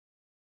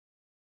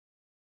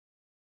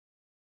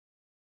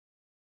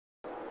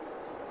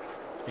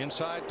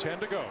Inside 10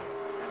 to go.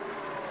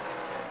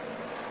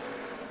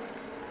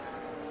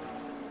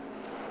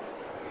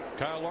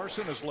 Kyle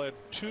Larson has led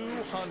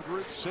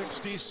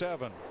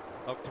 267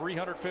 of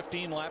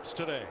 315 laps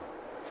today.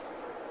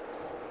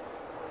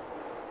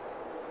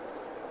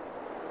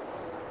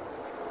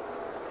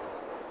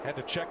 Had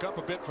to check up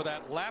a bit for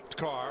that lapped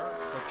car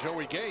of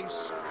Joey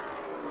Gase.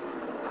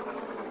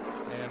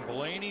 And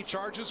Blaney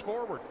charges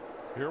forward.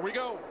 Here we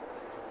go.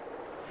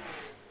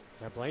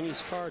 Now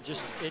Blaney's car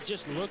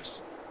just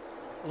looks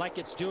like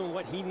it's doing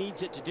what he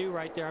needs it to do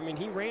right there. I mean,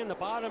 he ran the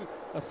bottom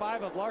of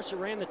 5 of Larson,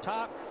 ran the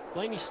top.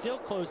 Blaney still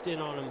closed in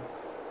on him.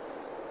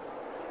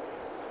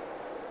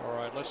 All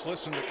right, let's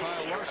listen to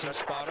Kyle Larson's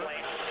spotter.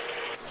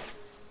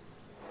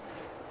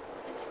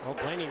 Oh,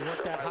 Blaney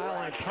worked that high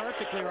line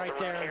perfectly right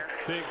there.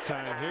 Big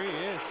time. Here he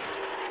is.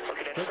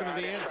 Looking to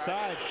the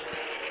inside.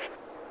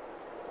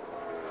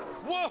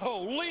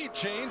 Whoa, lead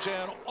change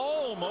and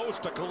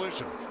almost a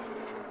collision.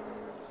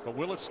 But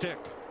will it stick?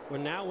 Well,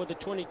 now with the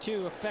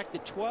 22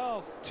 affected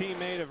 12.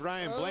 Teammate of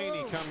Ryan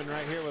Blaney coming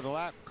right here with a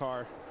lap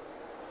car.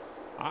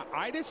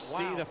 I just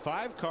see the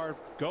 5 car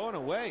going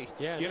away.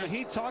 Yeah, you know,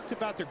 he talked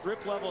about the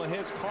grip level of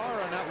his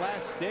car on that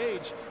last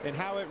stage and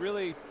how it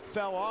really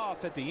fell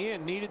off at the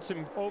end. Needed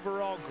some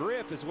overall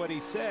grip is what he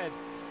said.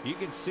 You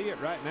can see it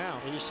right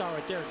now. And you saw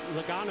right there,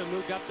 Logano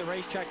moved up the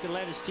racetrack to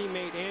let his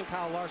teammate and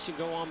Kyle Larson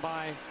go on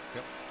by.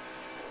 Yep.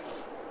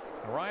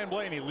 Ryan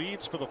Blaney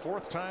leads for the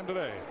 4th time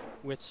today.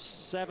 With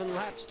 7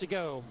 laps to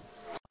go.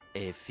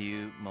 A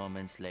few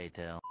moments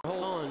later.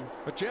 Hold on.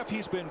 But Jeff,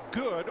 he's been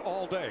good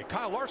all day.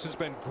 Kyle Larson's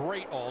been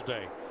great all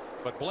day.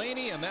 But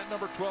Blaney and that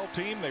number 12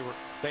 team,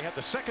 they had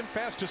the 2nd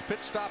fastest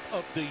pit stop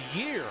of the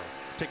year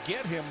to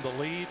get him the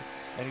lead.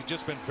 And he's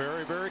just been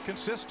very, very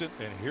consistent.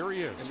 And here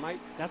he is.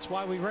 That's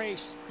why we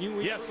race.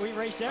 Yes. We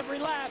race every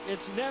lap.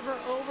 It's never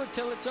over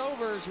till it's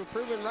over, as we're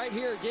proving right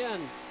here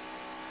again.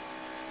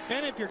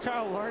 And if you're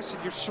Kyle Larson,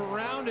 you're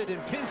surrounded in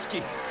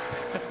Penske.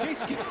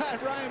 He's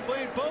got Ryan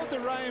Blaney, both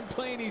of Ryan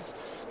Blaney's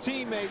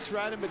teammates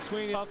right in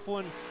between. Tough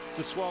one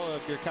to swallow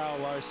if you're Kyle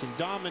Larson.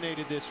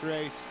 Dominated this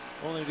race,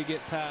 only to get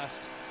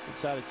past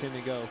inside of 10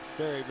 to go.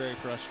 Very, very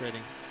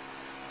frustrating.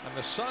 And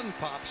the sun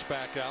pops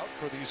back out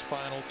for these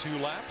final 2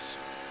 laps.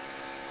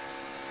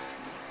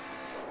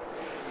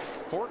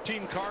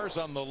 14 cars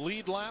on the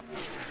lead lap.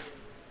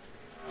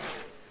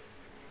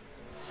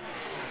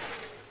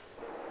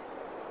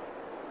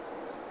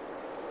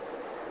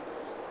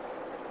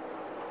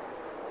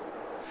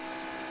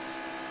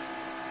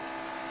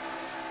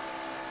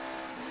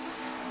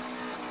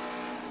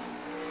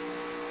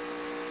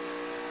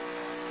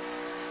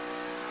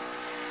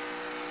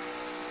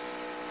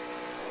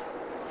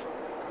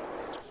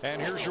 And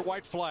here's your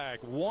white flag.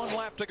 1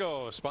 lap to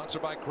go.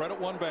 Sponsored by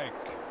Credit One Bank.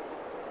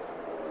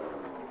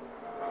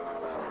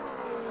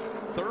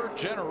 3rd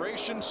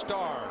generation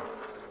star.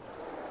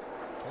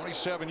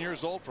 27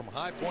 years old from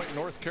High Point,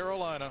 North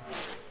Carolina.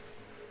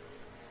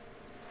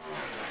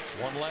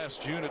 Won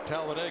last June at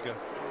Talladega.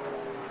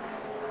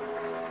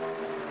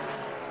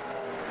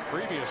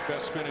 Previous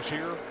best finish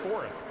here,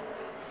 4th.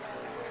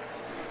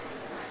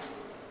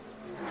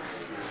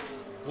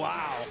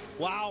 Wow.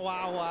 Wow,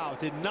 wow, wow.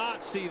 Did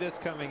not see this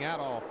coming at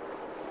all.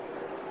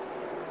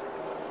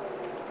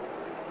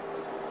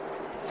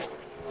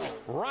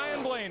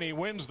 Ryan Blaney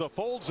wins the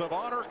Folds of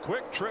Honor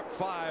Quick Trip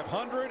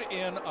 500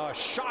 in a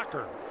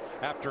shocker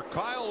after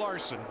Kyle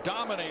Larson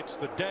dominates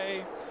the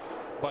day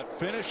but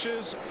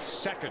finishes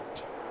 2nd.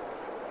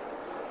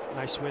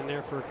 Nice win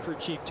there for crew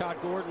chief Todd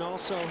Gordon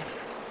also.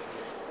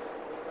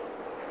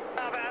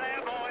 How about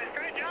that, boys?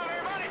 Great job,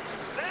 everybody.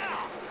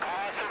 Now,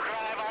 awesome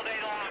drive all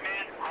day long,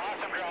 man.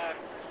 Awesome drive.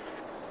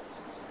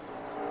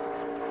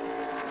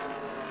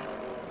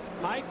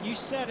 Mike, you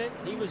said it.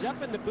 He was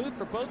up in the booth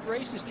for both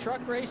races,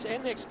 truck race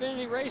and the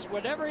Xfinity race.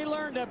 Whatever he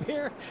learned up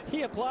here,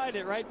 he applied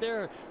it right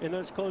there in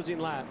those closing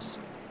laps.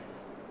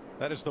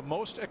 That is the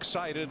most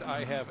excited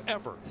I have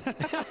ever heard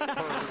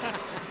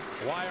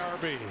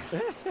YRB,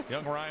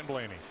 young Ryan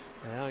Blaney.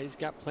 Well, he's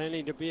got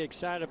plenty to be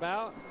excited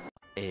about.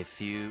 A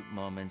few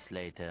moments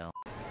later.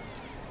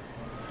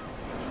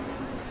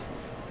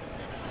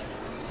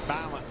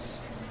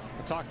 Balance.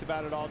 I talked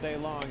about it all day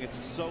long. It's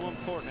so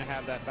important to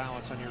have that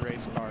balance on your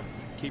race car.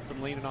 Keep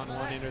from leaning on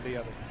one end or the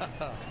other.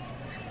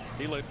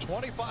 He led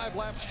 25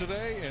 laps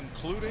today,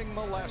 including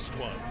the last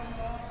one.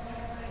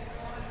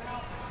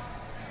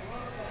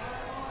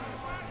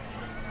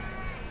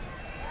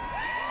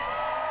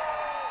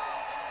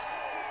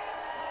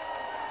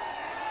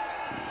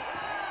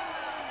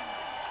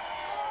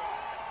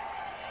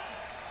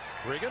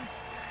 Regan.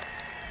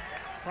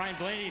 Ryan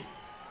Blaney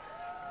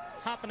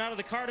hopping out of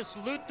the car to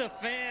salute the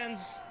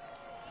fans.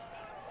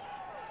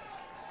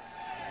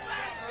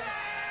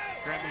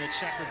 Grabbing the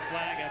checkered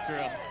flag after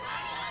a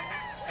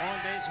long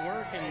day's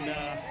work, and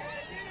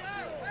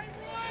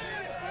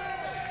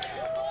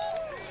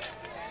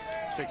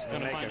fixing to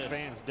make a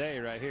fan's day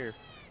right here.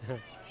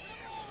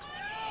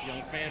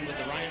 Young fan with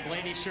the Ryan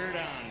Blaney shirt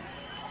on.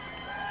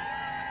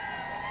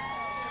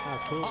 How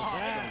cool is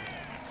that?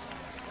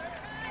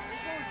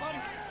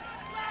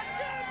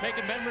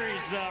 Making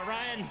memories,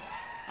 Ryan,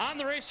 on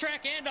the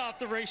racetrack and off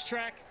the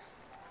racetrack.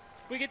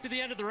 We get to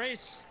the end of the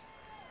race.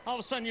 All of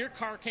a sudden, your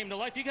car came to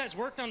life. You guys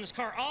worked on this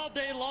car all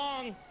day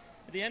long.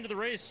 At the end of the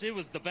race, it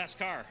was the best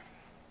car.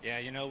 Yeah,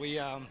 you know, we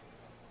had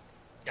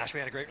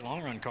a great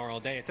long run car all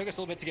day. It took us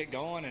a little bit to get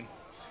going, and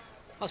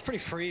I was pretty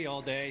free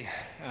all day.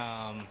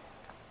 And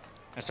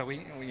so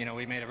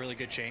we made a really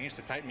good change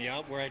to tighten me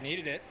up where I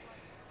needed it.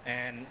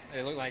 And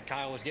it looked like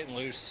Kyle was getting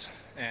loose.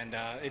 And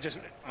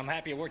I'm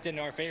happy it worked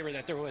into our favor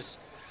that there was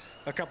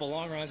a couple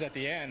long runs at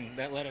the end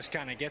that let us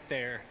kind of get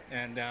there.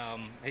 And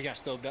he got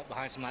stoved up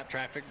behind some lap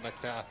traffic.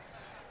 But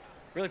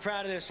really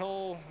proud of this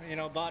whole,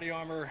 Body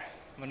Armor,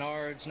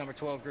 Menards, number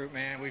 12 group,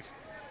 man. We've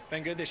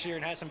been good this year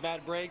and had some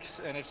bad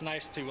breaks. And it's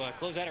nice to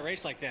close out a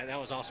race like that. That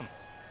was awesome.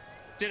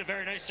 Did a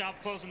very nice job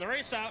closing the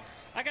race out.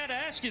 I got to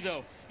ask you,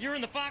 though, you were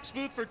in the Fox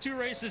booth for 2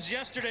 races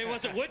yesterday.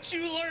 Was it what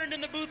you learned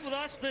in the booth with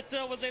us that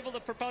was able to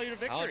propel you to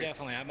victory? Oh,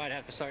 definitely. I might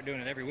have to start doing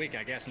it every week,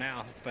 I guess,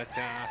 now. But,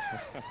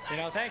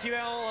 thank you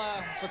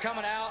all for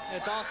coming out.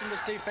 It's awesome to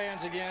see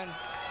fans again.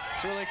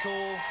 It's really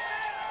cool.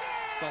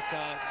 But,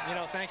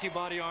 thank you,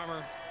 Body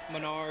Armor,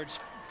 Menards,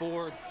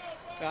 Ford,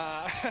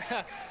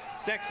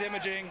 Dex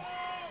Imaging,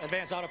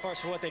 Advanced Auto Parts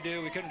for what they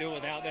do. We couldn't do it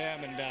without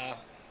them. And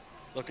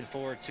looking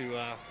forward to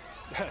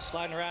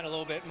sliding around a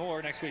little bit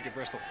more next week at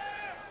Bristol.